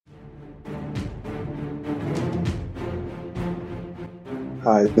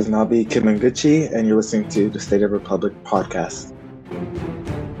Hi, this is Nabi Kimanguchi, and you're listening to the State of Republic podcast.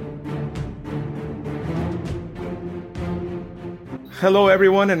 Hello,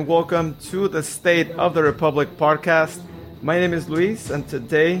 everyone, and welcome to the State of the Republic podcast. My name is Luis, and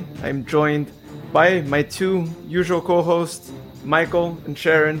today I'm joined by my two usual co-hosts, Michael and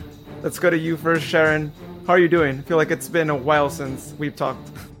Sharon. Let's go to you first, Sharon. How are you doing? I feel like it's been a while since we've talked.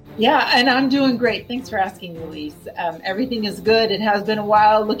 Yeah, and I'm doing great. Thanks for asking, Luis. Everything is good. It has been a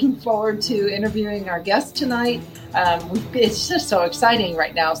while. Looking forward to interviewing our guest tonight. It's just so exciting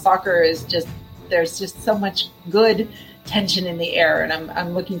right now. Soccer is there's just so much good tension in the air, and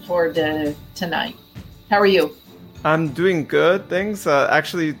I'm looking forward to tonight. How are you? I'm doing good, thanks.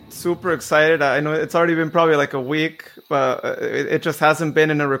 Actually, super excited. I know it's already been probably like a week, but it just hasn't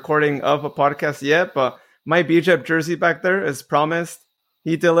been in a recording of a podcast yet. But my BJEP jersey back there is promised.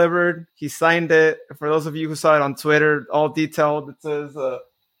 He delivered. He signed it. For those of you who saw it on Twitter, all detailed. It says,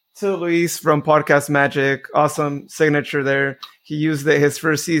 to Luis from Podcast Magic. Awesome signature there. He used it his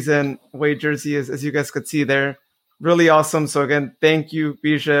first season away jersey, as you guys could see there. Really awesome. So again, thank you,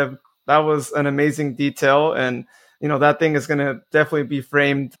 BJEP. That was an amazing detail. And, you know, that thing is going to definitely be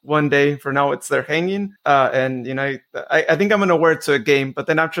framed one day. For now, it's there hanging. And, you know, I think I'm going to wear it to a game. But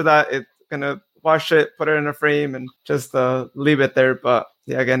then after that, it's going to wash it, put it in a frame, and just leave it there. But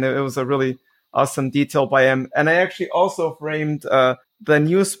yeah, again, it was a really awesome detail by him. And I actually also framed the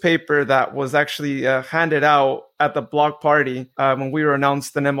newspaper that was actually handed out at the block party when we were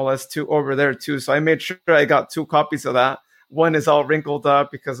announced in MLS2 over there too. So I made sure I got 2 copies of that. One is all wrinkled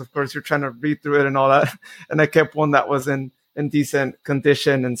up because, of course, you're trying to read through it and all that. And I kept one that was in decent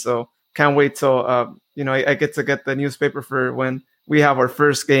condition. And so can't wait till, I get to get the newspaper for when we have our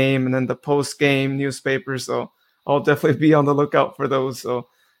first game and then the post-game newspaper. So I'll definitely be on the lookout for those. So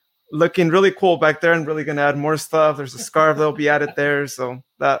looking really cool back there, and really going to add more stuff. There's a scarf that'll be added there. So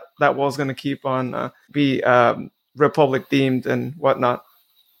that wall's going to keep on be Republic themed and whatnot.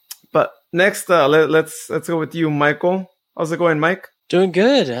 But next, let's go with you, Michael. How's it going, Mike? Doing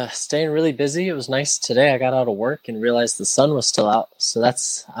good. Staying really busy. It was nice today. I got out of work and realized the sun was still out. So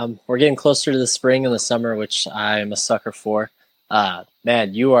that's we're getting closer to the spring and the summer, which I'm a sucker for.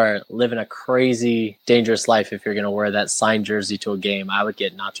 Man, you are living a crazy, dangerous life if you're going to wear that signed jersey to a game. I would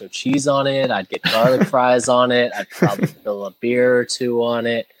get nacho cheese on it. I'd get garlic fries on it. I'd probably fill a beer or 2 on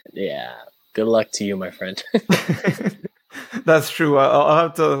it. Yeah. Good luck to you, my friend. That's true. I'll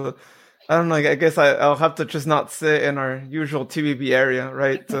have to, I don't know, I guess I'll have to just not sit in our usual TVB area,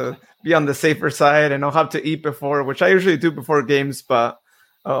 right? To be on the safer side, and I'll have to eat before, which I usually do before games, but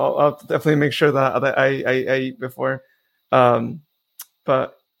I'll definitely make sure that I eat before.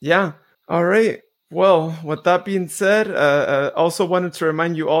 But yeah, all right. Well, with that being said, also wanted to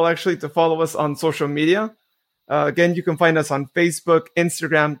remind you all actually to follow us on social media. Again, you can find us on Facebook,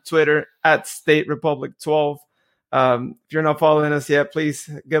 Instagram, Twitter at State Republic 12. If you're not following us yet, please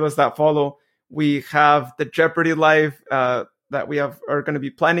give us that follow. We have the Jeopardy Live that we are going to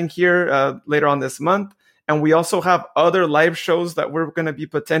be planning here later on this month. And we also have other live shows that we're going to be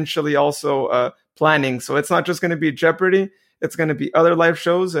potentially also planning. So it's not just going to be Jeopardy. It's going to be other live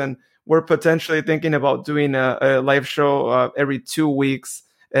shows. And we're potentially thinking about doing a live show every 2 weeks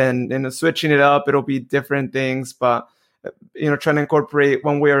and switching it up. It'll be different things, but, trying to incorporate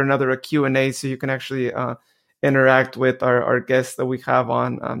one way or another a Q&A so you can actually interact with our guests that we have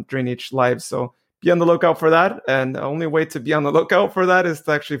on during each live. So be on the lookout for that. And the only way to be on the lookout for that is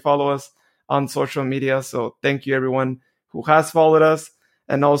to actually follow us on social media. So thank you everyone who has followed us.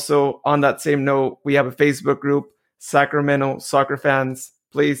 And also on that same note, we have a Facebook group, Sacramento Soccer Fans.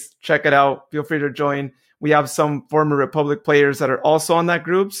 Please check it out. Feel free to join. We have some former Republic players that are also on that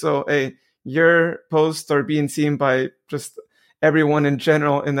group. So your posts are being seen by just everyone in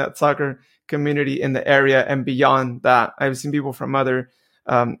general in that soccer community in the area and beyond that. I've seen people from other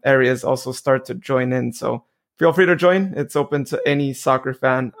areas also start to join in. So feel free to join. It's open to any soccer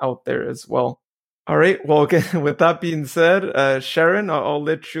fan out there as well. All right. Well, again, with that being said, Sharon, I'll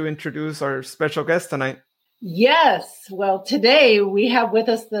let you introduce our special guest tonight. Yes. Well, today we have with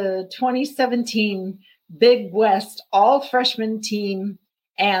us the 2017 Big West all-freshman team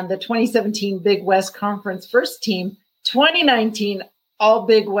and the 2017 Big West Conference first team, 2019 all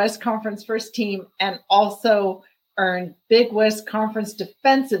Big West Conference first team, and also earned Big West Conference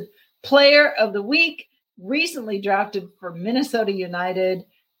Defensive Player of the Week, recently drafted for Minnesota United,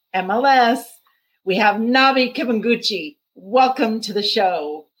 MLS. We have Nabi Kimanguchi. Welcome to the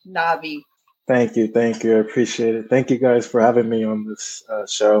show, Nabi. Thank you. I appreciate it. Thank you guys for having me on this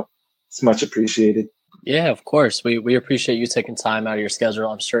show. It's much appreciated. Yeah, of course. We appreciate you taking time out of your schedule.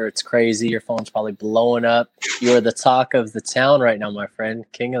 I'm sure it's crazy. Your phone's probably blowing up. You are the talk of the town right now, my friend,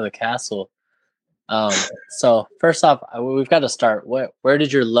 king of the castle. So first off, we've got to start. Where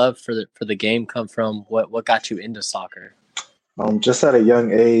did your love for the game come from? What got you into soccer? Just at a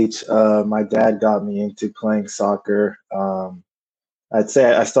young age, my dad got me into playing soccer. I'd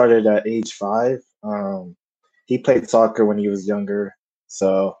say I started at age 5. He played soccer when he was younger,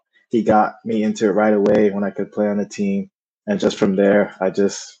 so he got me into it right away when I could play on a team. And just from there, I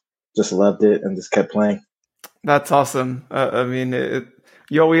just loved it and just kept playing. That's awesome. I mean,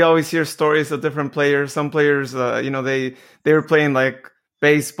 we always hear stories of different players. Some players, they were playing like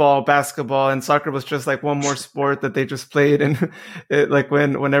baseball, basketball, and soccer was just like one more sport that they just played, and like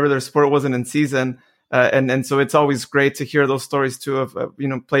whenever their sport wasn't in season. And so it's always great to hear those stories too of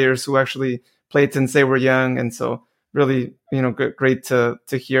players who actually played since they were young, and so really great to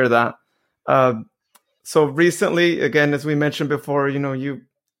hear that. So recently, again, as we mentioned before, you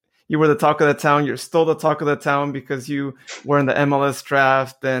were the talk of the town. You're still the talk of the town because you were in the MLS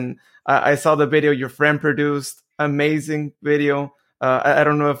draft. And I saw the video your friend produced. Amazing video. I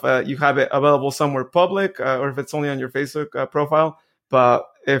don't know if you have it available somewhere public or if it's only on your Facebook profile. But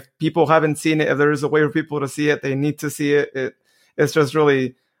if people haven't seen it, if there is a way for people to see it, they need to see it. It's just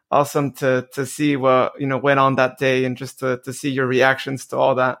really awesome to see what went on that day, and just to see your reactions to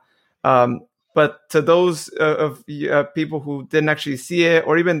all that. But to those of people who didn't actually see it,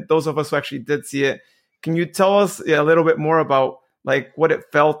 or even those of us who actually did see it, can you tell us a little bit more about like what it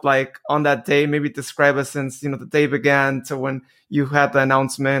felt like on that day? Maybe describe us since the day began to when you had the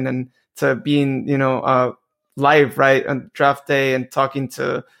announcement, and to being live right on draft day and talking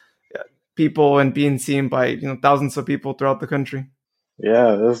to people and being seen by thousands of people throughout the country.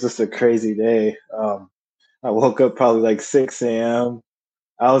 Yeah, it was just a crazy day. I woke up probably like 6 a.m.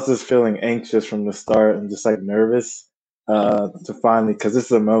 I was just feeling anxious from the start and just like nervous to finally, because this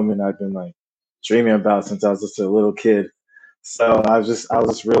is a moment I've been like dreaming about since I was just a little kid. So I was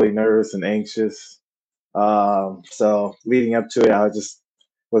just really nervous and anxious. So leading up to it, I just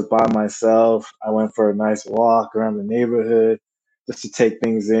was by myself. I went for a nice walk around the neighborhood just to take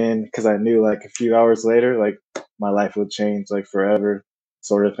things in, because I knew like a few hours later, like my life would change like forever,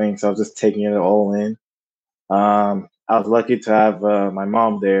 sort of thing. So I was just taking it all in. I was lucky to have my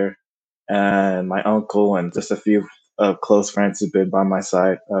mom there, and my uncle, and just a few close friends who've been by my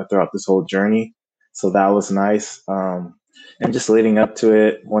side throughout this whole journey. So that was nice. And just leading up to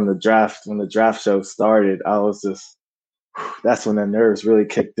it, when the draft show started, I was just, that's when the nerves really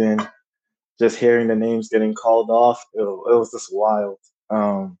kicked in. Just hearing the names getting called off, it was just wild.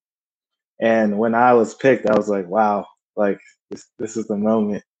 And when I was picked, I was like, wow, like this is the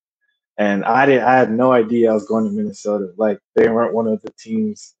moment. And I had no idea I was going to Minnesota. Like, they weren't one of the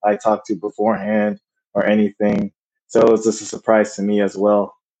teams I talked to beforehand or anything. So it was just a surprise to me as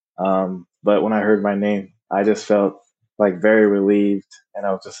well. But when I heard my name, I just felt like very relieved, and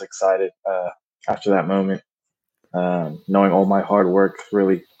I was just excited after that moment, knowing all my hard work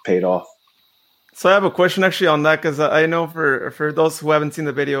really paid off. So I have a question actually on that, because I know for those who haven't seen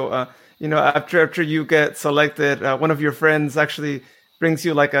the video, after you get selected, one of your friends actually brings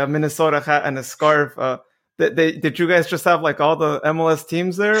you like a Minnesota hat and a scarf. Did you guys just have like all the MLS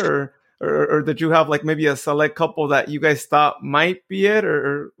teams there, or did you have like maybe a select couple that you guys thought might be it,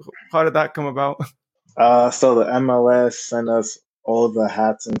 or how did that come about? So the MLS sent us all the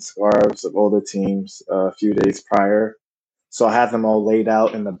hats and scarves of all the teams a few days prior. So I had them all laid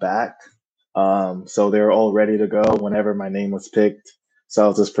out in the back. So they were all ready to go whenever my name was picked. So I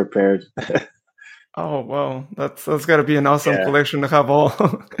was just prepared. Oh wow, that's got to be an awesome collection to have all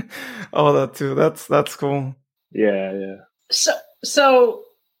all that too. That's cool. Yeah. So,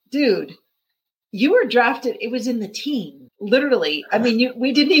 dude, you were drafted. It was in the team, literally. I mean,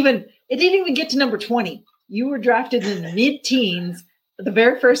 it didn't even get to number 20. You were drafted in the mid-teens, the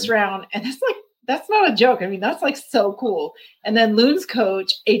very first round, and that's not a joke. I mean, that's like so cool. And then Loon's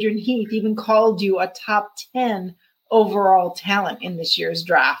coach, Adrian Heath, even called you a top 10 overall talent in this year's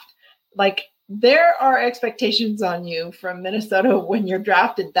draft. Like, there are expectations on you from Minnesota when you're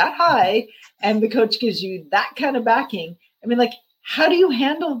drafted that high and the coach gives you that kind of backing. I mean, like, how do you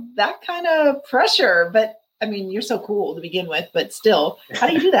handle that kind of pressure? But I mean, you're so cool to begin with, but still, how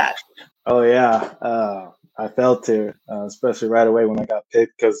do you do that? Oh yeah. I felt it, especially right away when I got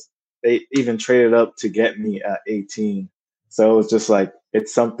picked, because they even traded up to get me at 18. So it was just like,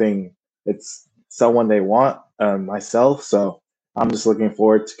 it's someone they want, myself. So I'm just looking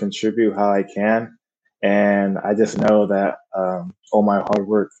forward to contribute how I can. And I just know that all my hard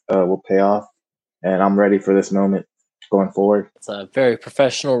work will pay off, and I'm ready for this moment. going forward. It's a very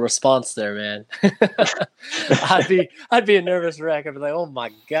professional response there, man. I'd be a nervous wreck. I'd be like, oh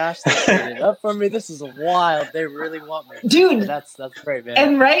my gosh, they traded up for me. This is wild. They really want me, dude. But that's great, man.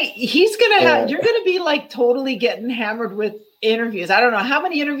 And he's gonna have. You're gonna be like totally getting hammered with interviews. I don't know how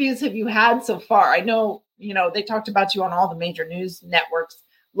many interviews have you had so far. I know they talked about you on all the major news networks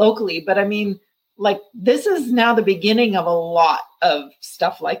locally, but I mean, like, this is now the beginning of a lot of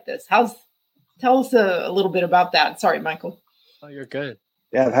stuff like this. Tell us a little bit about that. Sorry, Michael. Oh, you're good.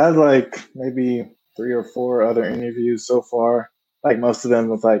 Yeah, I've had like maybe 3 or 4 other interviews so far. Like most of them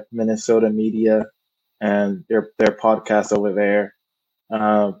with like Minnesota media and their podcast over there.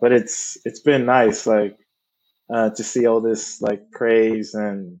 But it's been nice, like to see all this like praise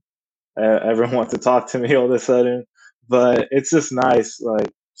and everyone wants to talk to me all of a sudden. But it's just nice,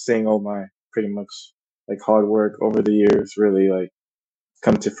 like seeing all my pretty much like hard work over the years really like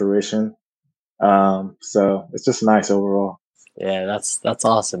come to fruition. So it's just nice overall. Yeah, that's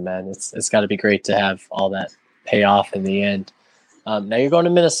awesome, man. It's got to be great to have all that pay off in the end. Now you're going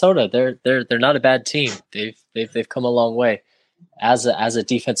to Minnesota. They're not a bad team. They've come a long way. As a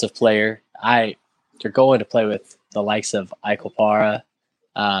defensive player, you're going to play with the likes of Ike Opara.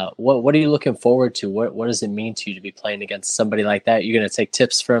 What are you looking forward to? What does it mean to you to be playing against somebody like that? You're gonna take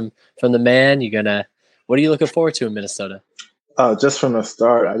tips from the man. What are you looking forward to in Minnesota? Just from the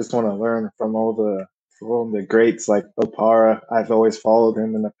start, I just want to learn from all the greats like Opara. I've always followed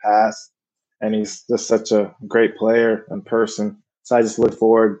him in the past, and he's just such a great player in person. So I just look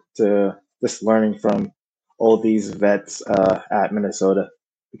forward to just learning from all these vets at Minnesota,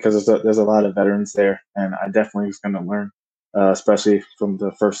 because there's a lot of veterans there, and I definitely was going to learn, especially from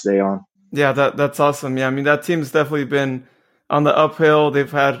the first day on. Yeah, that's awesome. Yeah, I mean, that team's definitely been on the uphill.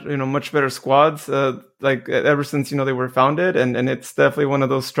 They've had much better squads like ever since they were founded, and it's definitely one of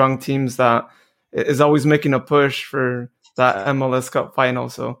those strong teams that is always making a push for that MLS Cup final.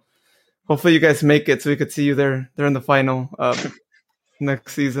 So hopefully you guys make it so we could see you there in the final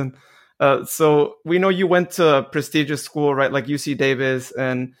next season. So we know you went to a prestigious school, right? Like UC Davis,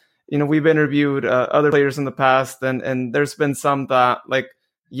 and we've interviewed other players in the past, and there's been some that, like,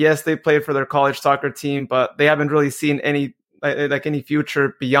 yes, they played for their college soccer team, but they haven't really seen any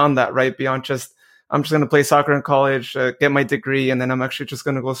future beyond that, right? Beyond just, I'm just going to play soccer in college, get my degree, and then I'm actually just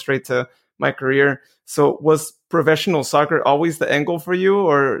going to go straight to my career. So was professional soccer always the end goal for you,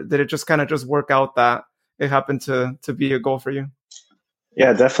 or did it just kind of just work out that it happened to be a goal for you?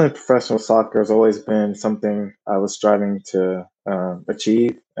 Yeah, definitely professional soccer has always been something I was striving to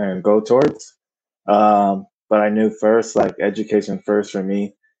achieve and go towards. But I knew first, like, education first for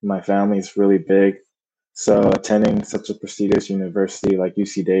me. My family is really big. So attending such a prestigious university like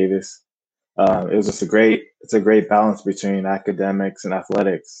UC Davis, it was just it's a great balance between academics and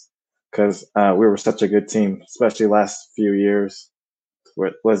athletics, because we were such a good team, especially last few years.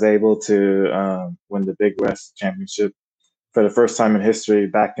 Was able to win the Big West Championship for the first time in history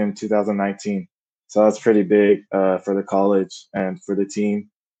back in 2019. So that's pretty big for the college and for the team.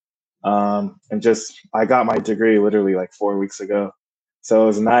 And I got my degree literally like 4 weeks ago. So it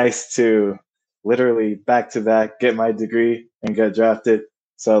was nice to literally back to back get my degree and get drafted.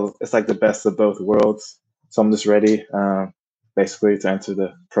 So it's like the best of both worlds. So I'm just ready basically to enter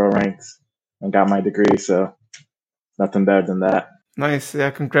the pro ranks and got my degree. So nothing better than that. Nice.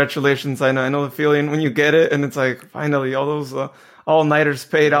 Yeah, congratulations. I know the feeling when you get it and it's like finally all those all-nighters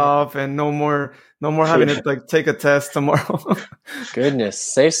paid off and no more having to like take a test tomorrow. Goodness,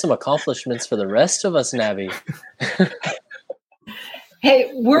 save some accomplishments for the rest of us, Navi.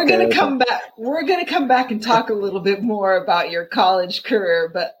 Hey, we're going to come back. We're going to come back and talk a little bit more about your college career,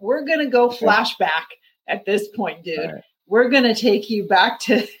 but we're going to go flashback at this point, dude. Right. We're going to take you back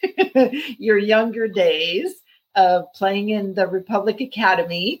to your younger days of playing in the Republic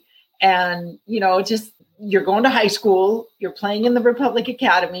Academy, and just you're going to high school, you're playing in the Republic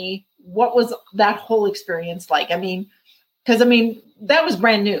Academy. What was that whole experience like? I mean, because that was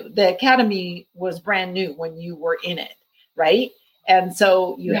brand new. The academy was brand new when you were in it, right? And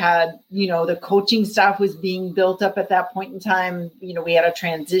so you had, the coaching staff was being built up at that point in time. We had a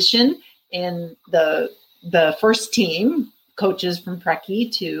transition in the first team coaches from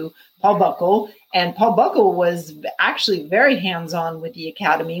Preki to Paul Buckle. And Paul Buckle was actually very hands-on with the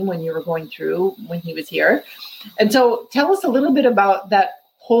academy when you were going through, when he was here. And so tell us a little bit about that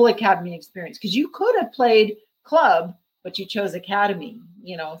whole academy experience, because you could have played club, but you chose academy,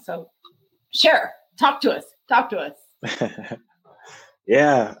 so share, talk to us.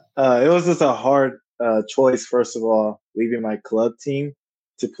 Yeah, it was just a hard choice, first of all, leaving my club team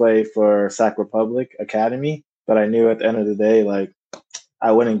to play for Sac Republic Academy. But I knew at the end of the day, like,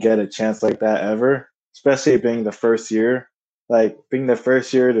 I wouldn't get a chance like that ever. especially being the first year. Like being the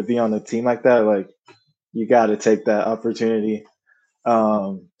first year to be on a team like that, like you got to take that opportunity.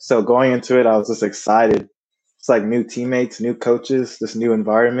 So going into it, I was just excited. It's like new teammates, new coaches, this new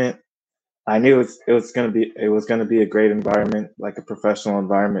environment. I knew it was gonna be a great environment, like a professional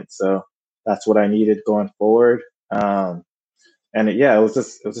environment. So that's what I needed going forward. Yeah, it was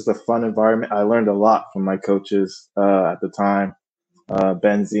just a fun environment. I learned a lot from my coaches at the time,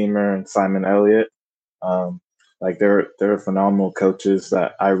 Ben Zimmer and Simon Elliott. Um, like they're phenomenal coaches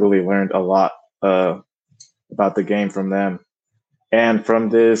that I really learned a lot about the game from them. And from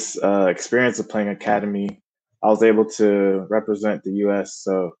this experience of playing academy, I was able to represent the U.S.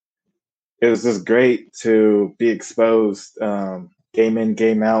 So it was just great to be exposed game in,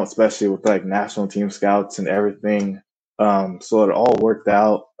 game out, especially with like national team scouts and everything. So it all worked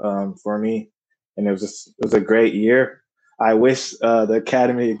out for me, and it was a great year. I wish the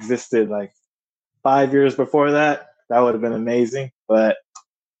academy existed like 5 years before that. That would have been amazing, but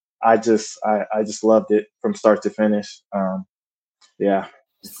I just loved it from start to finish. Yeah.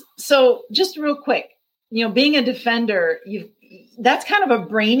 So just real quick, being a defender, that's kind of a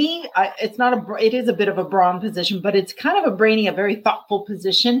brainy. It is a bit of a brawn position, but it's kind of a brainy, a very thoughtful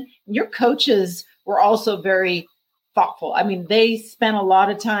position. Your coaches were also very thoughtful. I mean, they spent a lot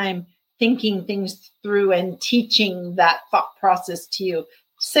of time thinking things through and teaching that thought process to you.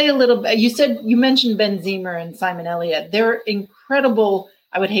 Say a little bit. You mentioned Ben Zimmer and Simon Elliott. They're incredible.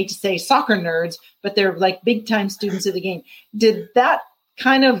 I would hate to say soccer nerds, but they're like big time students of the game. Did that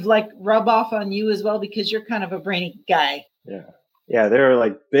kind of like rub off on you as well, because you're kind of a brainy guy? Yeah, they're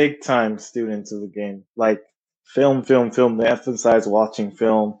like big time students of the game. Like film. They emphasize watching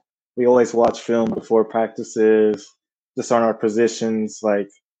film. We always watch film before practices, just on our positions, like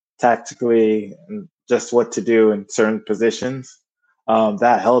tactically, and just what to do in certain positions.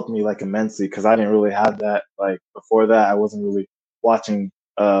 That helped me like immensely because I didn't really have that. Like before that, I wasn't really watching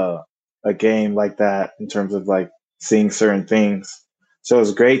a game like that in terms of like seeing certain things. So it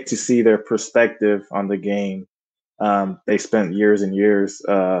was great to see their perspective on the game. They spent years and years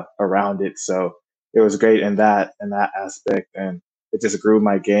around it, so it was great in that aspect, and it just grew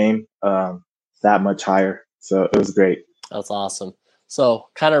my game that much higher. So it was great. That's awesome. So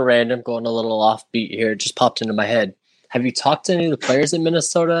kind of random, going a little offbeat here. It just popped into my head. Have you talked to any of the players in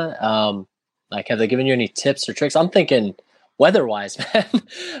Minnesota? Like, have they given you any tips or tricks? I'm thinking weather-wise, man.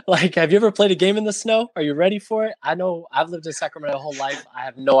 Like, have you ever played a game in the snow? Are you ready for it? I know I've lived in Sacramento my whole life. I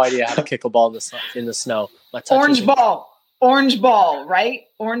have no idea how to kick a ball in the snow. Orange ball, right?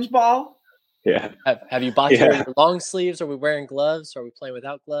 Orange ball. Yeah. Have you bought your long sleeves? Are we wearing gloves? Are we playing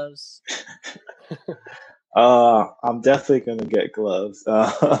without gloves? I'm definitely gonna get gloves.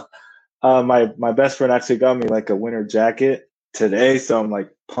 My best friend actually got me like a winter jacket today, so I'm like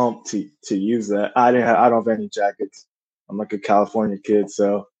pumped to use that. I don't have any jackets. I'm like a California kid,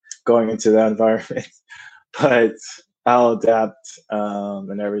 so going into that environment, but I'll adapt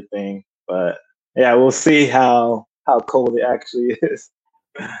and everything. But yeah, we'll see how cold it actually is.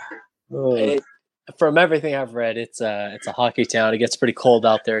 From everything I've read, it's a hockey town. It gets pretty cold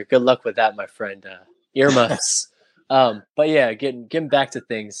out there. Good luck with that, my friend. Earmuffs. But yeah, getting back to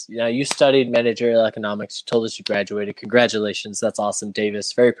things. You studied managerial economics. You told us you graduated. Congratulations. That's awesome,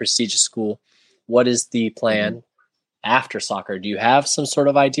 Davis. Very prestigious school. What is the plan after soccer? Do you have some sort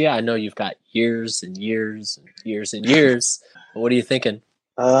of idea? I know you've got years and years and years and years. But what are you thinking?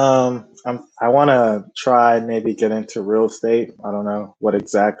 I want to try maybe get into real estate. I don't know what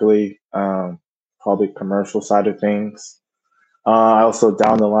exactly. Probably commercial side of things. I also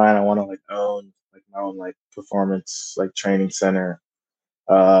down the line I want to like own like my own like performance like training center,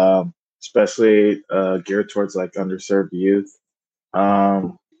 especially geared towards like underserved youth.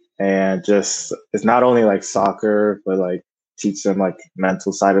 And just it's not only like soccer, but like teach them like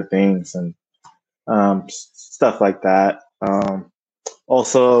mental side of things and stuff like that.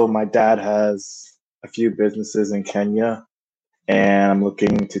 Also, my dad has a few businesses in Kenya, and I'm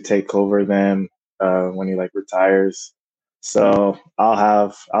looking to take over them when he like retires. So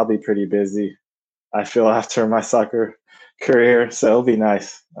I'll be pretty busy, I feel, after my soccer career. So it'll be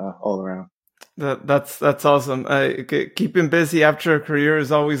nice all around. That's awesome. Keeping busy after a career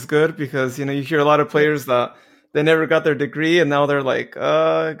is always good because you hear a lot of players that they never got their degree and now they're like,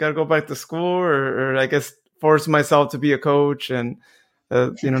 I gotta go back to school or I guess force myself to be a coach, and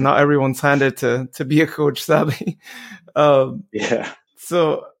not everyone's handed to be a coach, sadly. Yeah.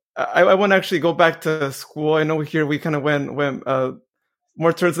 So I want to actually go back to school. I know here we kind of went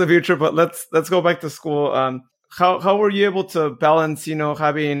more towards the future, but let's go back to school. How were you able to balance,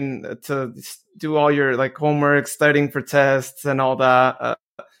 having to do all your like homework, studying for tests and all that,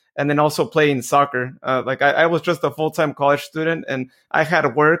 and then also playing soccer. Like I was just a full-time college student, and I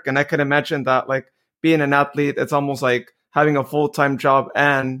had work, and I could imagine that like being an athlete, it's almost like having a full-time job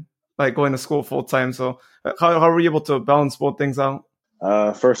and like going to school full-time. So how were you able to balance both things out?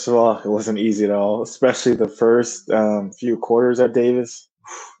 First of all, it wasn't easy at all, especially the first few quarters at Davis.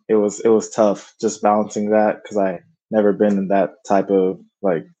 It was tough just balancing that because I never been in that type of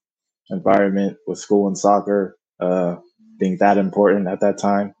like environment with school and soccer being that important at that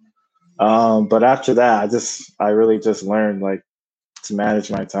time. But after that, I really just learned like to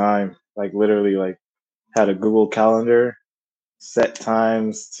manage my time. Like literally, like had a Google Calendar, set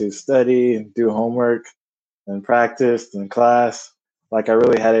times to study and do homework and practice and class. Like I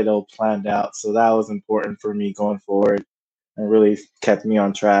really had it all planned out. So that was important for me going forward and really kept me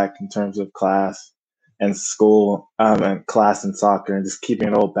on track in terms of class and school and class and soccer and just keeping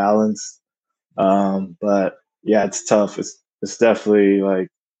it all balanced. But yeah, it's tough. It's definitely like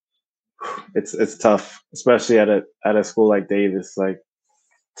it's tough, especially at a school like Davis, like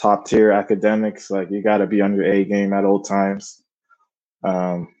top tier academics. Like you got to be on your A game at all times.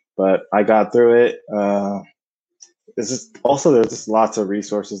 But I got through it. It's just also there's just lots of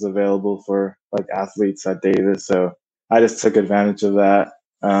resources available for like athletes at Davis, so I just took advantage of that.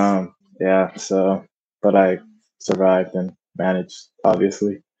 Yeah, so but I survived and managed,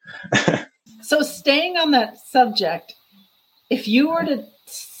 obviously. So staying on that subject, if you were to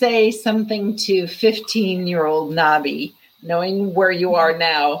say something to 15-year-old Nabi, knowing where you are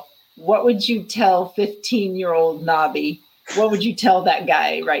now, what would you tell 15-year-old Nabi? What would you tell that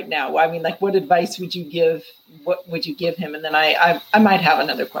guy right now? I mean, like, what advice would you give? What would you give him? And then I might have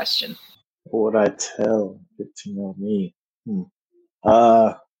another question. What would I tell 15-year-old me?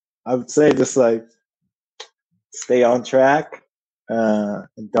 I would say just like stay on track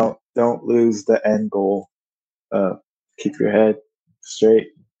and don't lose the end goal. Keep your head straight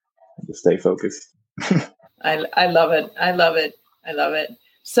and just stay focused. I love it. I love it. I love it.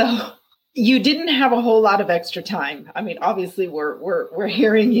 So you didn't have a whole lot of extra time. I mean, obviously we're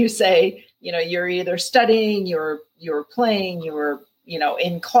hearing you say, you know, you're either studying, you're playing, you're, you know,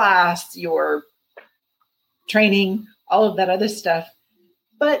 in class, you're training, all of that other stuff.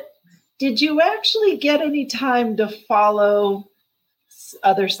 But did you actually get any time to follow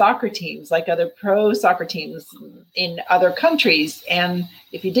other soccer teams, like other pro soccer teams in other countries? And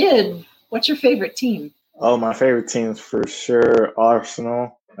if you did, what's your favorite team? Oh, my favorite team is for sure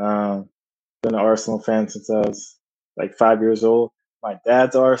Arsenal. Been an Arsenal fan since I was like 5 years old. My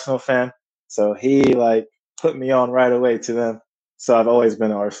dad's an Arsenal fan, so he like put me on right away to them. So I've always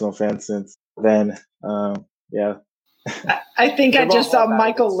been an Arsenal fan since then. Yeah. I think I just saw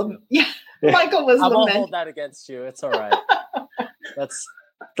Michael. Yeah, Michael was I won't lamenting. hold that against you. It's all right. That's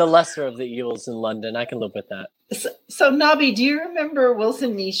the lesser of the evils in London. I can live with that. So Nabi, do you remember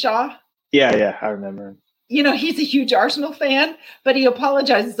Wilson Nishaw? Yeah, I remember him. You know, he's a huge Arsenal fan, but he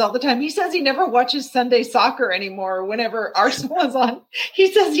apologizes all the time. He says he never watches Sunday soccer anymore. Whenever Arsenal is on,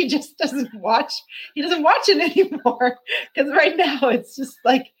 he says he just doesn't watch. He doesn't watch it anymore because right now it's just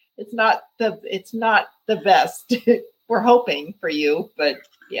like it's not the best. We're hoping for you, but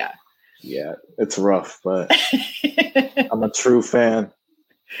yeah. Yeah, it's rough, but I'm a true fan.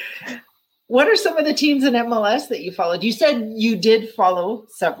 What are some of the teams in MLS that you followed? You said you did follow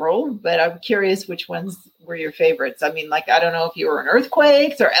several, but I'm curious which ones were your favorites. I mean, like, I don't know if you were in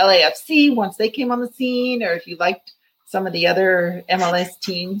Earthquakes or LAFC once they came on the scene, or if you liked some of the other MLS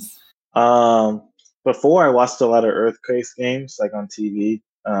teams. Before I watched a lot of Earthquakes games, like on TV,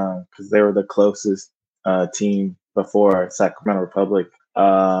 because they were the closest team before Sacramento Republic.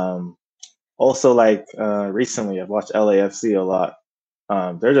 Also, like recently, I've watched LAFC a lot.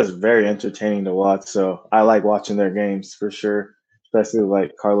 They're just very entertaining to watch. So I like watching their games for sure, especially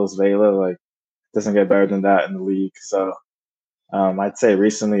like Carlos Vela. Like, doesn't get better than that in the league. So I'd say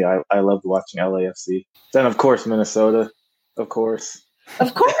recently I loved watching LAFC. Then, of course, Minnesota. Of course.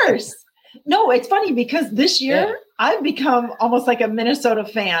 Of course. No, it's funny because this year I've become almost like a Minnesota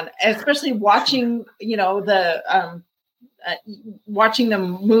fan, especially watching, you know, watching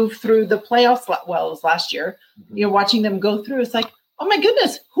them move through the playoffs. Well, it was last year. Mm-hmm. You know, watching them go through. It's like, oh my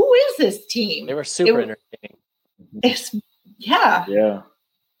goodness, who is this team? They were super entertaining. Yeah.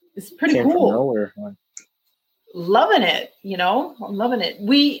 It's pretty Came cool. From nowhere. Loving it, you know, I'm loving it.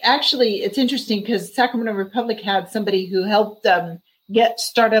 It's interesting because Sacramento Republic had somebody who helped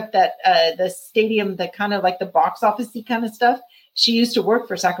start up that the stadium, that kind of like the box office-y kind of stuff. She used to work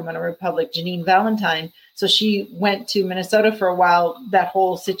for Sacramento Republic, Janine Valentine. So she went to Minnesota for a while, that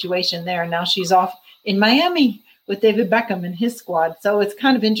whole situation there. And now she's off in Miami with David Beckham and his squad. So it's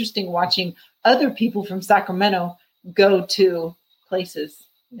kind of interesting watching other people from Sacramento go to places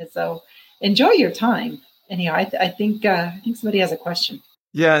And so enjoy your time. Anyhow, I think somebody has a question.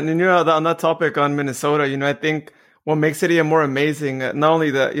 Yeah, and on that topic on Minnesota, I think what makes it even more amazing, not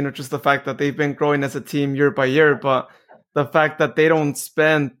only that, just the fact that they've been growing as a team year by year, but the fact that they don't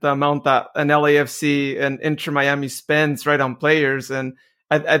spend the amount that an LAFC and Inter Miami spends right on players. And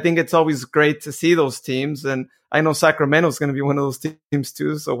I think it's always great to see those teams. And I know Sacramento is going to be one of those teams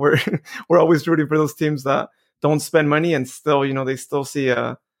too. So we're always rooting for those teams that don't spend money and still, they still see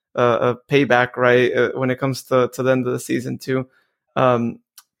a payback, right, when it comes to the end of the season too.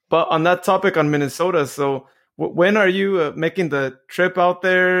 But on that topic on Minnesota, so when are you making the trip out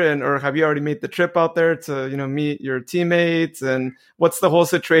there, or have you already made the trip out there to meet your teammates, and what's the whole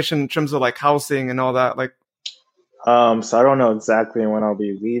situation in terms of like housing and all that? Like, so I don't know exactly when I'll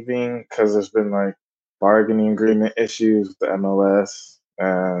be leaving because there's been like bargaining agreement issues with the MLS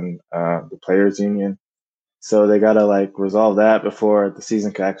and the players union, so they gotta like resolve that before the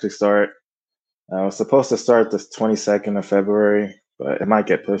season can actually start. I was supposed to start the 22nd of February, but it might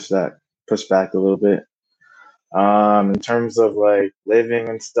get pushed back a little bit. In terms of like living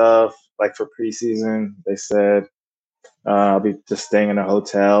and stuff, like for preseason, they said I'll be just staying in a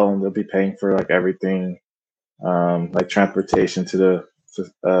hotel and they'll be paying for like everything, like transportation to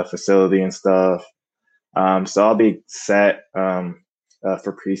the facility and stuff. So I'll be set for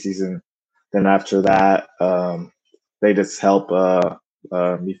preseason. Then after that, they just help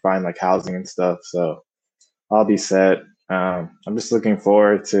me find like housing and stuff. So I'll be set. I'm just looking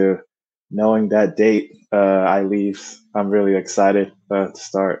forward to knowing that date I leave. I'm really excited to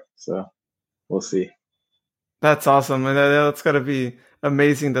start. So we'll see. that's awesome, and that's got to be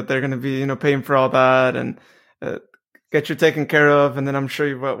amazing that they're going to be paying for all that and get you taken care of. And then I'm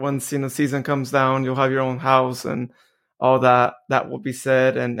sure once season comes down, you'll have your own house and all that will be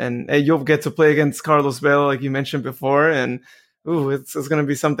said, and hey, you'll get to play against Carlos Vela like you mentioned before, and it's going to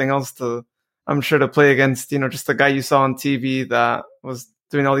be something else I'm sure to play against just the guy you saw on TV that was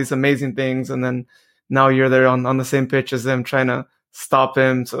doing all these amazing things, and then now you're there on the same pitch as them trying to stop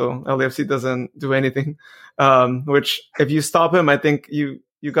him so LAFC doesn't do anything, which if you stop him, I think you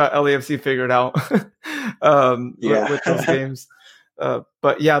got LAFC figured out with those games.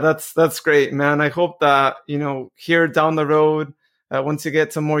 But yeah, that's great, man. I hope that here down the road, once you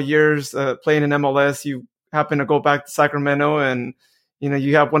get some more years playing in MLS, you happen to go back to Sacramento, and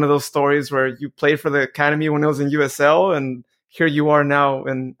you have one of those stories where you played for the academy when it was in USL, and here you are now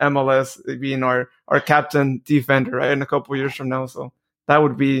in MLS being our captain defender, right, in a couple of years from now. So that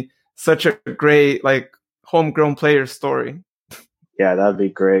would be such a great like homegrown player story. Yeah, that'd be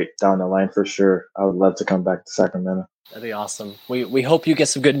great down the line for sure. I would love to come back to Sacramento. That'd be awesome. We hope you get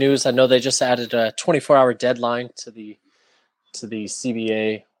some good news. I know they just added a 24-hour deadline to the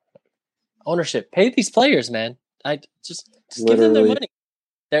CBA ownership. Pay these players, man. I just give them their money.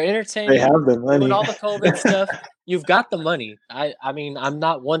 They're entertaining. They have the money. Doing all the COVID stuff. You've got the money. I mean, I'm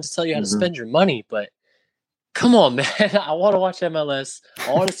not one to tell you how to spend your money, but come on, man. I want to watch MLS.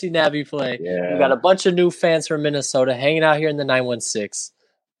 I want to see Naby play. Yeah. We've got a bunch of new fans from Minnesota hanging out here in the 916.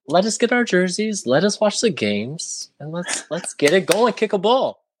 Let us get our jerseys. Let us watch the games, and let's get it going. Kick a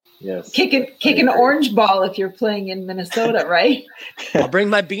ball. Yes. Kick an orange ball if you're playing in Minnesota, right? I'll bring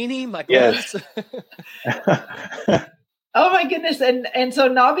my beanie, my gloves. Yes. Oh my goodness. And so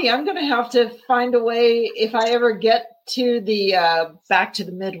Naby, I'm going to have to find a way if I ever get to the back to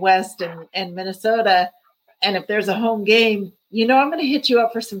the Midwest and Minnesota, and if there's a home game, I'm going to hit you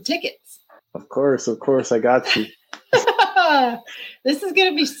up for some tickets. Of course, I got you. This is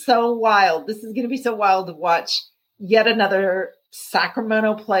going to be so wild. This is going to be so wild to watch yet another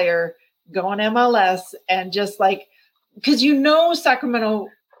Sacramento player go on MLS, and just like, because Sacramento,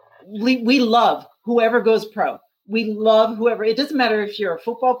 we love whoever goes pro. We love whoever. It doesn't matter if you're a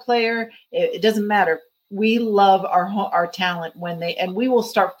football player. It doesn't matter. We love our talent and we will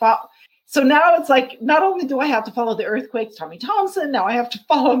start. So now it's like, not only do I have to follow the Earthquakes, Tommy Thompson, now I have to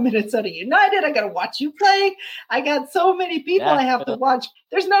follow Minnesota United. I got to watch you play. I got so many people I have to watch.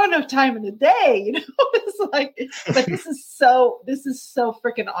 There's not enough time in the day, It's like, but this is so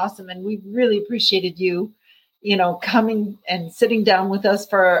freaking awesome, and we really appreciated you, coming and sitting down with us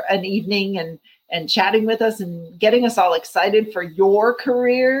for an evening and chatting with us and getting us all excited for your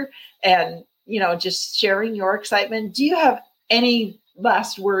career and, just sharing your excitement. Do you have any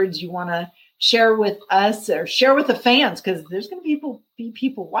last words you want to share with us or share with the fans? Because there's going to be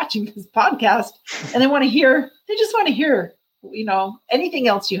people watching this podcast, and they just want to hear, anything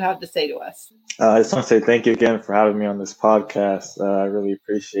else you have to say to us. I just want to say thank you again for having me on this podcast. I really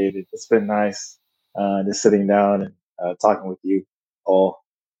appreciate it. It's been nice just sitting down and talking with you all.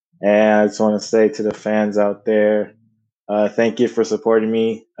 And I just want to say to the fans out there, Thank you for supporting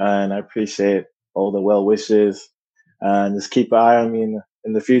me, and I appreciate all the well wishes. And just keep an eye on me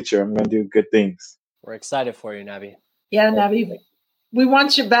in the future. I'm going to do good things. We're excited for you, Nabi. Yeah, Nabi, we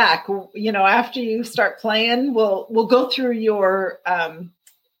want you back. You know, after you start playing, we'll go through your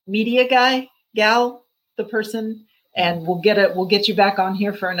media gal, the person, and we'll get you back on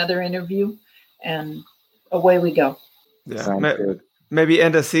here for another interview, and away we go. Yeah, maybe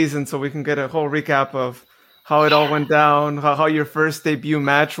end a season so we can get a whole recap of how it all went down, how your first debut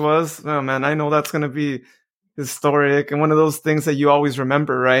match was. Oh man, I know that's going to be historic and one of those things that you always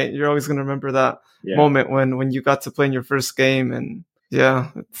remember, right? You're always going to remember that moment when you got to play in your first game. And yeah,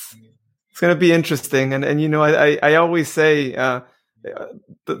 it's going to be interesting. And you know, I always say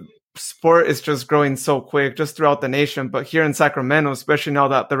the sport is just growing so quick just throughout the nation, but here in Sacramento, especially now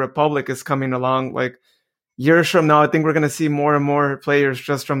that the Republic is coming along, like years from now, I think we're going to see more and more players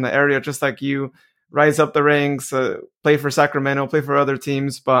just from the area, just like you, rise up the ranks, play for Sacramento, play for other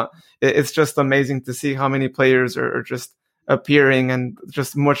teams. But it's just amazing to see how many players are just appearing and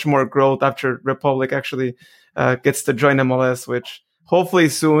just much more growth after Republic actually gets to join MLS, which hopefully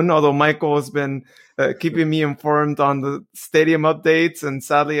soon, although Michael has been keeping me informed on the stadium updates. And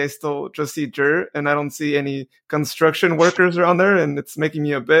sadly, I still just see dirt and I don't see any construction workers around there. And it's making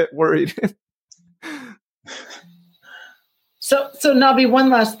me a bit worried. So Nabi, one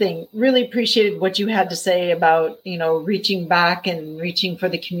last thing. Really appreciated what you had to say about, you know, reaching back and reaching for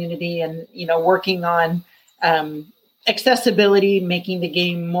the community and, you know, working on accessibility, making the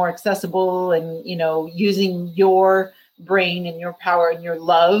game more accessible and, you know, using your brain and your power and your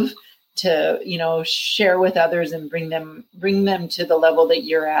love to, you know, share with others and bring them to the level that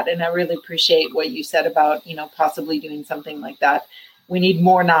you're at. And I really appreciate what you said about, you know, possibly doing something like that. We need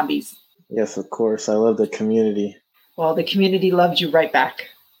more Nabis. Yes, of course. I love the community. Well, the community loved you right back.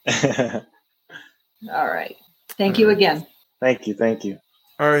 All right. Thank you again. Thank you.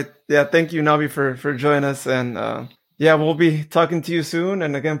 All right. Yeah, thank you, Nabi, for joining us. And yeah, we'll be talking to you soon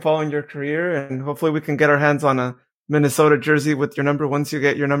and again, following your career. And hopefully we can get our hands on a Minnesota jersey with your number once you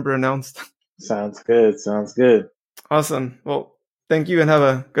get your number announced. Sounds good. Awesome. Well, thank you and have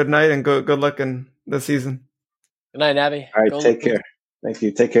a good night and good luck in the season. Good night, Nabi. All right, take care. Thank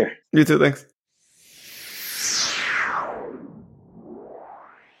you. Take care. You too. Thanks.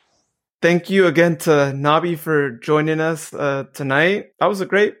 Thank you again to Nabi for joining us tonight. That was a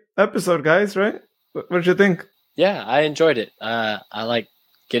great episode, guys, right? What did you think? Yeah, I enjoyed it. I like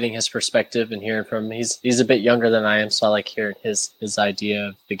getting his perspective and hearing from him. He's a bit younger than I am, so I like hearing his idea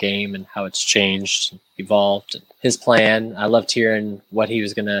of the game and how it's changed, evolved, and his plan. I loved hearing what he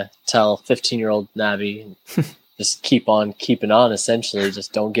was going to tell 15-year-old Nabi. Just keep on keeping on, essentially.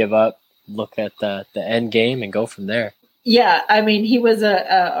 Just don't give up. Look at the end game and go from there. Yeah, I mean, he was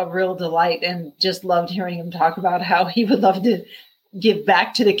a real delight and just loved hearing him talk about how he would love to give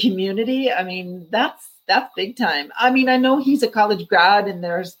back to the community. I mean, that's big time. I mean, I know he's a college grad and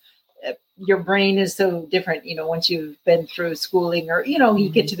there's your brain is so different, you know, once you've been through schooling or, you know, you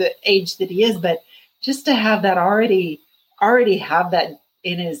get to the age that he is, but just to have that already have that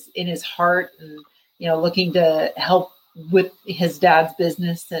in his heart and, you know, looking to help with his dad's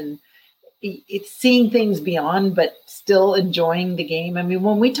business and it's seeing things beyond, but still enjoying the game. I mean,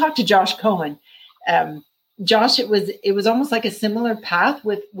 when we talked to Josh Cohen, Josh, it was almost like a similar path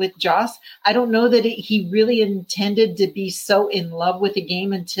with Josh. I don't know that he really intended to be so in love with the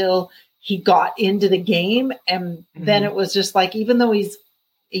game until he got into the game. And then it was just like, even though he's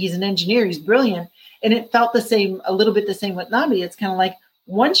an engineer, he's brilliant. And it felt a little bit the same with Nabi. It's kind of like,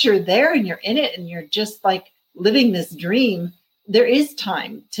 once you're there and you're in it and you're just like living this dream, there is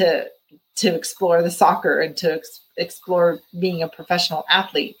time to explore the soccer and to explore being a professional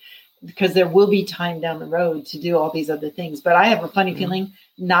athlete, because there will be time down the road to do all these other things. But I have a funny feeling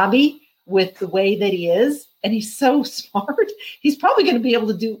Nabi, with the way that he is, and he's so smart, he's probably going to be able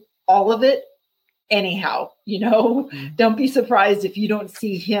to do all of it anyhow. You know, don't be surprised if you don't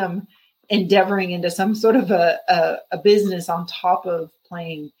see him endeavoring into some sort of a business on top of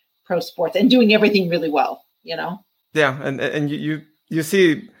playing pro sports and doing everything really well, you know? Yeah. And you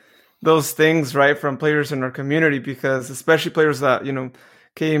see those things, right, from players in our community, because especially players that, you know,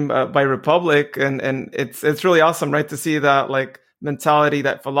 came by Republic, and it's really awesome, right, to see that like mentality,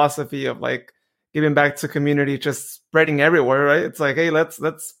 that philosophy of like giving back to community just spreading everywhere, right? It's like, hey, let's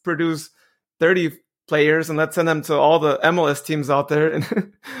produce 30 players and let's send them to all the MLS teams out there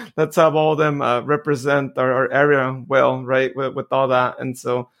and let's have all of them represent our area well, right, with all that. And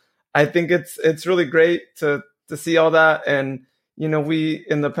so I think it's really great to see all that. And you know, we,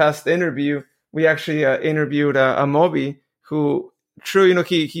 in the past interview, we actually interviewed Amobi, who true,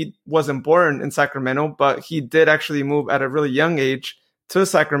 he wasn't born in Sacramento, but he did actually move at a really young age to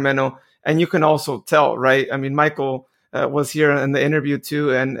Sacramento. And you can also tell, right? I mean, Michael was here in the interview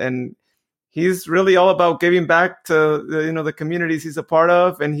too, and he's really all about giving back to the communities he's a part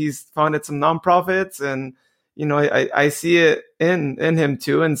of, and he's founded some nonprofits, and I see it in him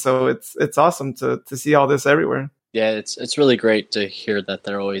too, and so it's awesome to see all this everywhere. Yeah, it's really great to hear that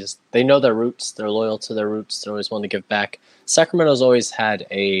they know their roots, they're loyal to their roots, they're always wanting to give back. Sacramento's always had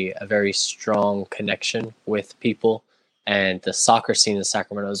a very strong connection with people, and the soccer scene in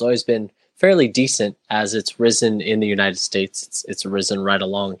Sacramento has always been fairly decent as it's risen in the United States. It's risen right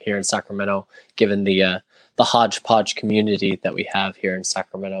along here in Sacramento, given the hodgepodge community that we have here in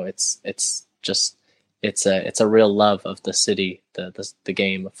Sacramento. It's a real love of the city, the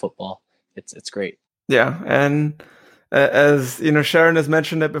game of football. It's great. Yeah, and as Sharon has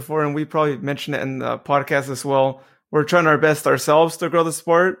mentioned it before, and we probably mentioned it in the podcast as well, we're trying our best ourselves to grow the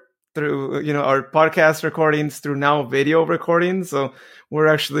sport through our podcast recordings, through now video recordings. So we're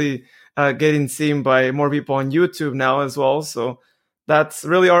actually getting seen by more people on YouTube now as well. So that's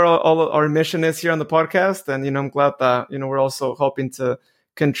really all our mission is here on the podcast. And, I'm glad that, we're also hoping to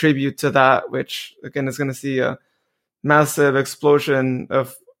contribute to that, which again is going to see a massive explosion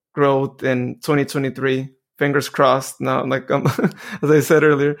of growth in 2023. Fingers crossed. Now, as I said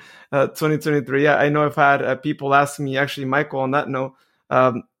earlier, 2023. Yeah, I know I've had people ask me, actually, Michael, on that note,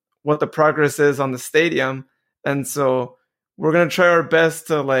 what the progress is on the stadium. And so we're going to try our best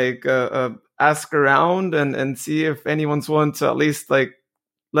to ask around and see if anyone's willing to at least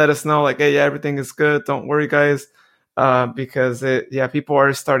let us know, hey, yeah, everything is good. Don't worry, guys. Because people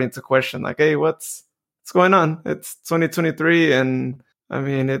are starting to question hey, what's going on? It's 2023. And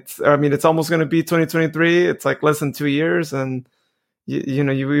it's almost going to be 2023. It's less than 2 years. And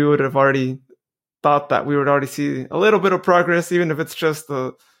we would have already thought that we would already see a little bit of progress, even if it's just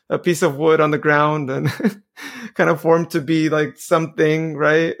a piece of wood on the ground and kind of formed to be something,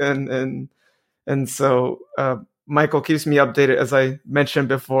 right? And so Michael keeps me updated, as I mentioned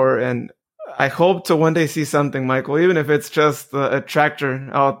before, and I hope to one day see something, Michael, even if it's just a tractor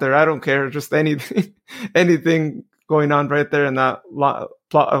out there. I don't care, just anything going on right there in that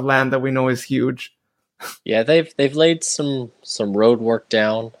plot of land that we know is huge. Yeah, they've laid some road work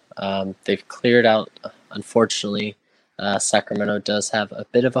down. They've cleared out, unfortunately. Sacramento does have a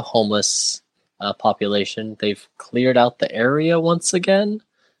bit of a homeless population. They've cleared out the area once again,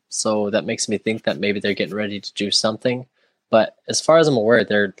 so that makes me think that maybe they're getting ready to do something. But as far as I'm aware,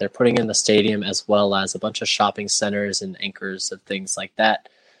 they're putting in the stadium as well as a bunch of shopping centers and anchors and things like that.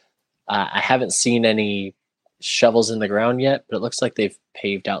 I haven't seen any shovels in the ground yet, but it looks like they've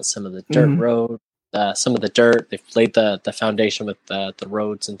paved out some of the dirt road, some of the dirt. They've laid the foundation with the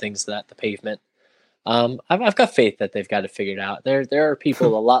roads and things like that, the pavement. I've got faith that they've got it figured out. There are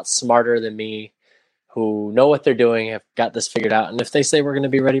people a lot smarter than me who know what they're doing, have got this figured out. And if they say we're going to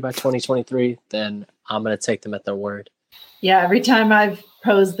be ready by 2023, then I'm going to take them at their word. Yeah, every time I've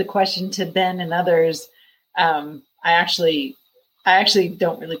posed the question to Ben and others, I actually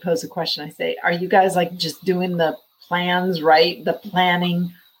don't really pose a question. I say, are you guys just doing the plans right? The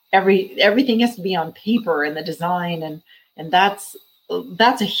planning, everything has to be on paper and the design. And that's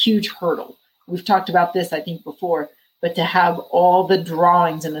a huge hurdle. We've talked about this, I think, before, but to have all the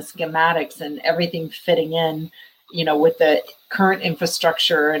drawings and the schematics and everything fitting in, with the current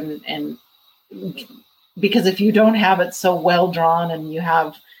infrastructure and because if you don't have it so well drawn and you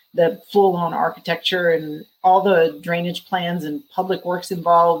have the full on architecture and all the drainage plans and public works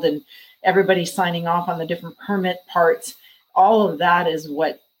involved and everybody signing off on the different permit parts, all of that is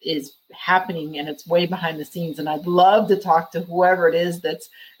what is happening, and it's way behind the scenes. And I'd love to talk to whoever it is that's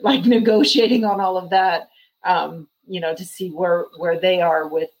negotiating on all of that, to see where they are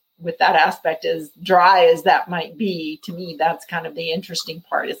with that aspect. As dry as that might be, to me, that's kind of the interesting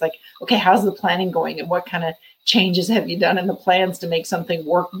part. It's okay, how's the planning going, and what kind of changes have you done in the plans to make something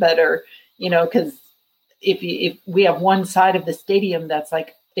work better? Because if we have one side of the stadium that's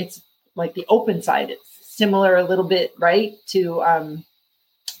it's like the open side, it's similar a little bit, right? To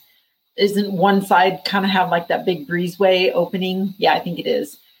isn't one side kind of have that big breezeway opening? Yeah, I think it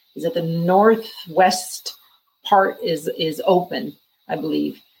is. Is it the northwest part is open, I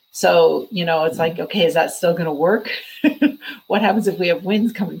believe. So, it's okay, is that still going to work? What happens if we have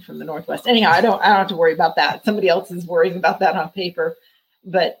winds coming from the northwest? Anyhow, I don't have to worry about that. Somebody else is worrying about that on paper.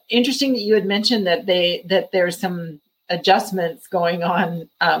 But interesting that you had mentioned that there's some adjustments going on,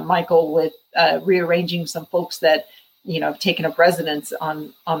 Michael, with rearranging some folks that, have taken up residence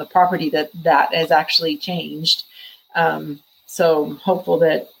on the property that has actually changed. So I'm hopeful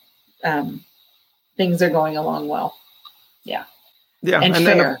that things are going along well. Yeah. Yeah, and and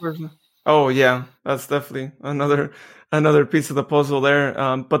then of fair. course, oh yeah, that's definitely another piece of the puzzle there.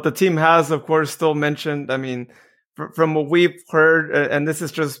 But the team has, of course, still mentioned. I mean, from what we've heard, and this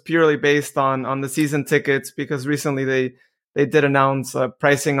is just purely based on the season tickets, because recently they did announce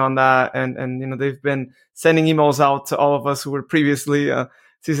pricing on that, and they've been sending emails out to all of us who were previously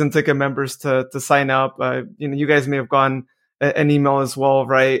season ticket members to sign up. You guys may have gotten an email as well,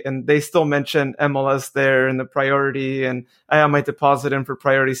 right? And they still mention MLS there in the priority, and I have my deposit in for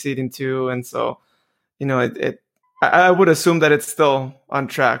priority seating too. And so, I would assume that it's still on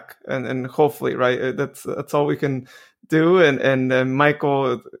track, and hopefully, right? That's all we can do. And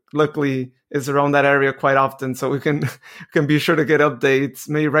Michael, luckily, is around that area quite often, so we can be sure to get updates.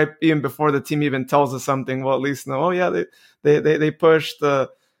 Maybe right even before the team even tells us something, we'll at least know. Oh yeah, they pushed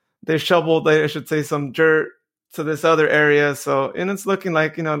they shoveled, I should say, some dirt to this other area. So, and it's looking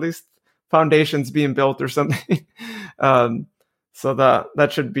like, at least foundations being built or something. So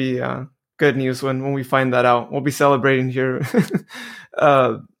that should be good news when we find that out. We'll be celebrating here.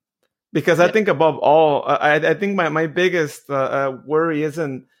 Because I think above all, I think my biggest worry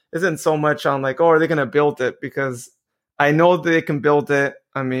isn't so much on like, oh, are they going to build it? Because I know they can build it.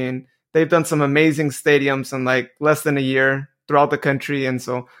 I mean, they've done some amazing stadiums in like less than a year throughout the country. And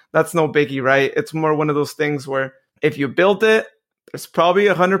so that's no biggie, right? It's more one of those things where if you build it, there's probably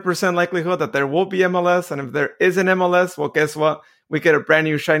 100% likelihood that there will be MLS. And if there is an MLS, well, guess what? We get a brand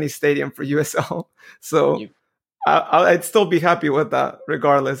new shiny stadium for USL. So I'd still be happy with that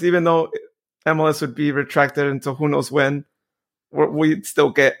regardless, even though MLS would be retracted until who knows when, we'd still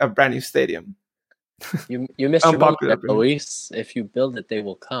get a brand new stadium. You missed your moment, Luis. If you build it, they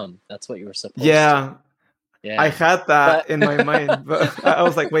will come. That's what you were supposed to. Yeah, I had that in my mind, but I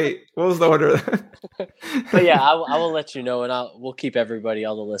was like, wait, what was the order? But yeah, I will let you know, and we'll keep everybody,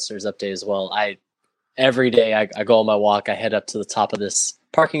 all the listeners, updated as well. Every day I go on my walk, I head up to the top of this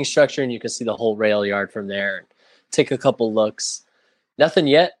parking structure, and you can see the whole rail yard from there, and take a couple looks. Nothing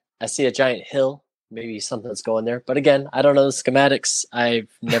yet. I see a giant hill. Maybe something's going there. But again, I don't know the schematics. I've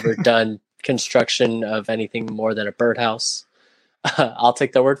never done construction of anything more than a birdhouse. I'll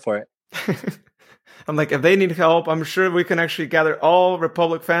take their word for it. I'm like, if they need help, I'm sure we can actually gather all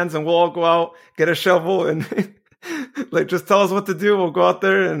Republic fans and we'll all go out, get a shovel, and like just tell us what to do. We'll go out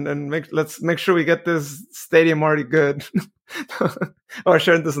there and let's make sure we get this stadium already good. Or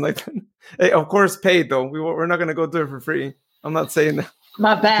Sharon doesn't like that. Hey, of course, paid though. We're not gonna go do it for free. I'm not saying that.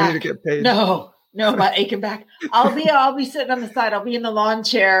 My back. We need to get paid. No, my aching back. I'll be sitting on the side. I'll be in the lawn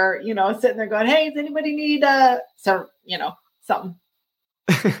chair, sitting there going, "Hey, does anybody need something?"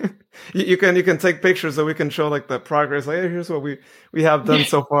 You can take pictures so we can show like the progress. Like, hey, here's what we have done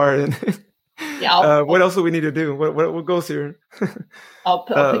so far, and what else do we need to do? What goes here? I'll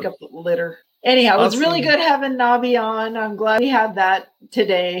pick up the litter. Anyhow, it was really good having Nabi on. I'm glad we had that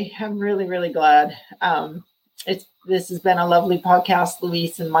today. I'm really, really glad. This has been a lovely podcast,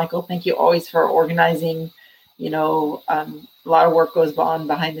 Luis and Michael. Thank you always for organizing. A lot of work goes on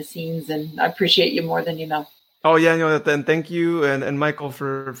behind the scenes, and I appreciate you more than you know. Oh yeah, and thank you and Michael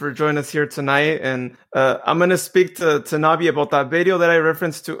for joining us here tonight. And I'm gonna speak to Nabi about that video that I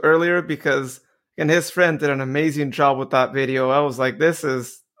referenced to earlier, because his friend did an amazing job with that video. I was like,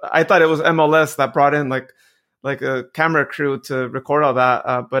 I thought it was MLS that brought in like a camera crew to record all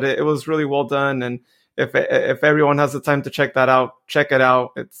that, but it was really well done. And if everyone has the time to check that out, check it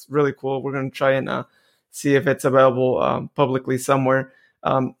out. It's really cool. We're gonna try and see if it's available publicly somewhere.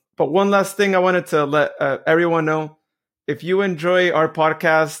 But one last thing I wanted to let everyone know: if you enjoy our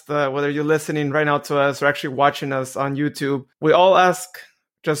podcast, whether you're listening right now to us or actually watching us on YouTube, we all ask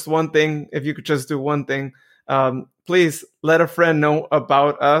just one thing. If you could just do one thing, please let a friend know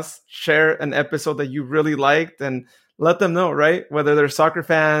about us. Share an episode that you really liked and let them know, right? Whether they're soccer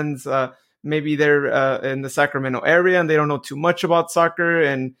fans, maybe they're in the Sacramento area and they don't know too much about soccer,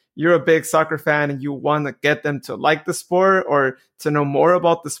 and you're a big soccer fan and you want to get them to like the sport or to know more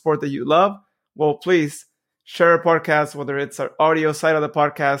about the sport that you love. Well, please share a podcast, whether it's our audio side of the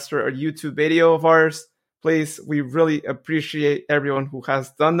podcast or a YouTube video of ours. Please, we really appreciate everyone who has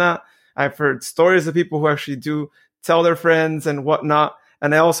done that. I've heard stories of people who actually do tell their friends and whatnot.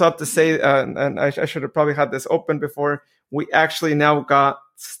 And I also have to say, and I should have probably had this open before, we actually now got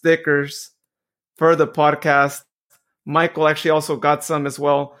stickers for the podcast. Michael actually also got some as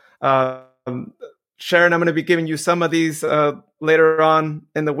well. Sharon, I'm going to be giving you some of these later on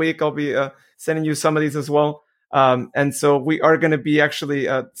in the week. I'll be sending you some of these as well. And so we are going to be actually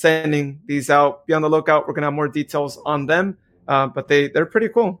sending these out. Be on the lookout. We're going to have more details on them. But they're pretty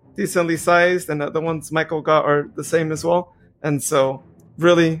cool, decently sized. And the ones Michael got are the same as well. And so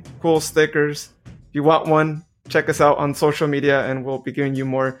really cool stickers. If you want one, check us out on social media, and we'll be giving you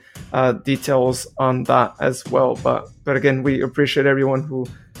more details on that as well. But again, we appreciate everyone who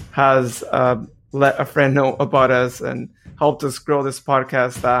has let a friend know about us and helped us grow this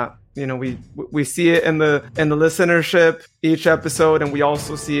podcast. That we see it in the listenership each episode, and we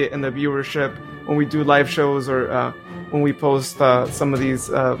also see it in the viewership when we do live shows or when we post some of these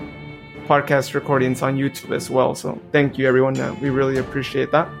podcast recordings on YouTube as well. So thank you, everyone. We really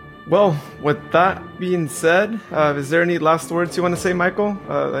appreciate that. Well, with that being said, is there any last words you want to say, Michael?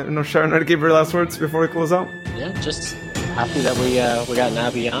 I know Sharon already gave her last words before we close out. Yeah, just happy that we got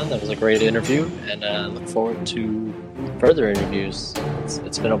Nabi on. That was a great interview, and look forward to further interviews.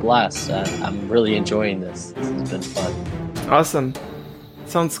 It's been a blast. I'm really enjoying this. This has been fun. Awesome.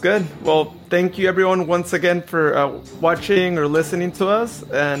 Sounds good. Well, thank you everyone once again for watching or listening to us,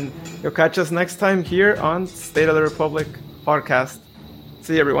 and you'll catch us next time here on State of the Republic podcast.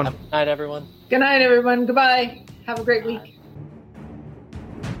 See you, everyone. Good night, everyone. Good night, everyone. Goodbye. Have a great week.